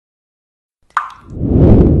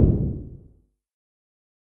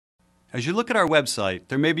As you look at our website,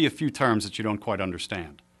 there may be a few terms that you don't quite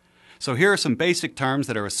understand. So here are some basic terms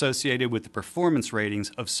that are associated with the performance ratings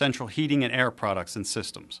of central heating and air products and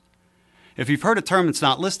systems. If you've heard a term that's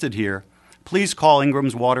not listed here, please call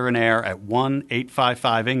Ingram's Water and Air at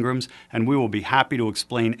 1-855-INGRAMS and we will be happy to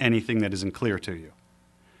explain anything that isn't clear to you.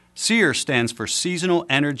 SEER stands for Seasonal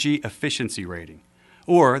Energy Efficiency Rating,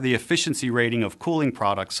 or the efficiency rating of cooling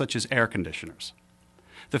products such as air conditioners.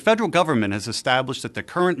 The federal government has established that the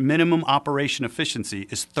current minimum operation efficiency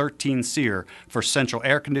is 13 SEER for central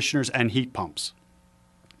air conditioners and heat pumps.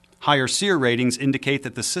 Higher SEER ratings indicate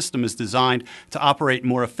that the system is designed to operate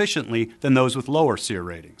more efficiently than those with lower SEER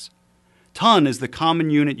ratings. Ton is the common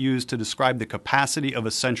unit used to describe the capacity of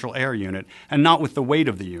a central air unit and not with the weight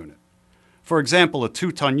of the unit. For example, a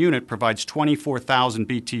 2-ton unit provides 24,000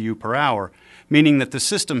 BTU per hour, meaning that the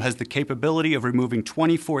system has the capability of removing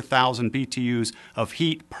 24,000 BTUs of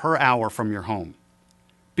heat per hour from your home.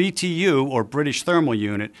 BTU, or British Thermal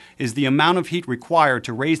Unit, is the amount of heat required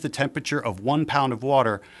to raise the temperature of 1 pound of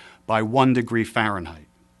water by 1 degree Fahrenheit.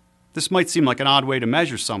 This might seem like an odd way to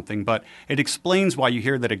measure something, but it explains why you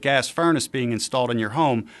hear that a gas furnace being installed in your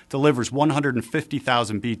home delivers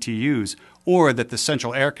 150,000 BTUs, or that the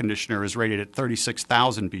central air conditioner is rated at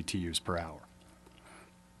 36,000 BTUs per hour.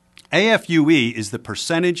 AFUE is the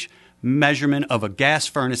percentage measurement of a gas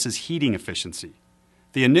furnace's heating efficiency.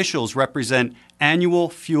 The initials represent annual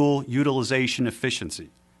fuel utilization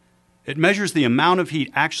efficiency. It measures the amount of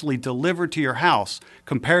heat actually delivered to your house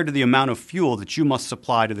compared to the amount of fuel that you must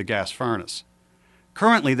supply to the gas furnace.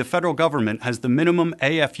 Currently, the federal government has the minimum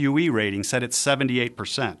AFUE rating set at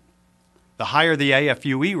 78%. The higher the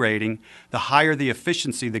AFUE rating, the higher the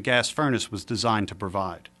efficiency the gas furnace was designed to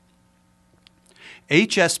provide.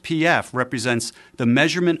 HSPF represents the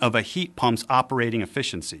measurement of a heat pump's operating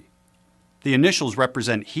efficiency. The initials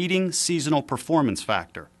represent Heating Seasonal Performance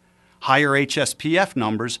Factor. Higher HSPF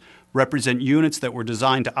numbers represent units that were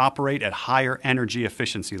designed to operate at higher energy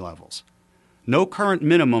efficiency levels. No current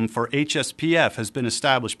minimum for HSPF has been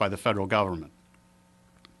established by the federal government.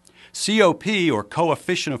 COP, or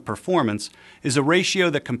Coefficient of Performance, is a ratio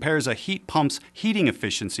that compares a heat pump's heating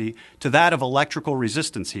efficiency to that of electrical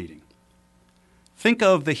resistance heating. Think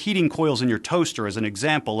of the heating coils in your toaster as an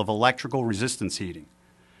example of electrical resistance heating.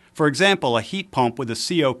 For example, a heat pump with a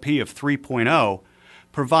COP of 3.0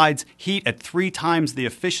 provides heat at 3 times the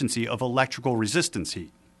efficiency of electrical resistance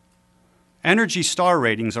heat. Energy Star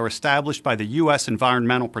ratings are established by the U.S.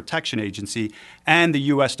 Environmental Protection Agency and the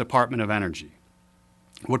U.S. Department of Energy.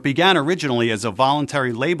 What began originally as a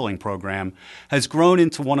voluntary labeling program has grown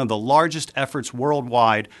into one of the largest efforts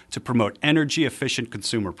worldwide to promote energy-efficient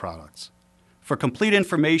consumer products. For complete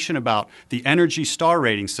information about the Energy Star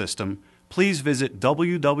rating system, please visit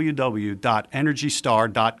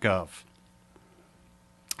www.energystar.gov.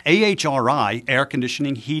 AHRI, Air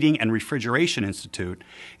Conditioning, Heating, and Refrigeration Institute,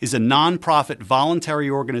 is a nonprofit voluntary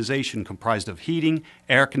organization comprised of heating,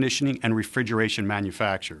 air conditioning, and refrigeration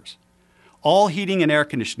manufacturers. All heating and air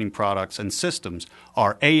conditioning products and systems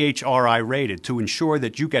are AHRI rated to ensure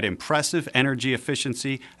that you get impressive energy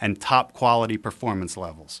efficiency and top quality performance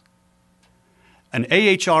levels. An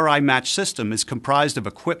AHRI match system is comprised of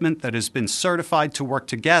equipment that has been certified to work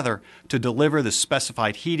together to deliver the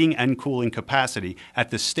specified heating and cooling capacity at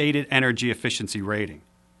the stated energy efficiency rating.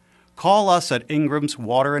 Call us at Ingram's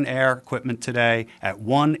Water and Air Equipment today at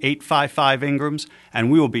 1-855-INGRAMS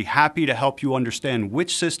and we will be happy to help you understand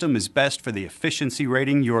which system is best for the efficiency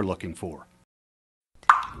rating you're looking for.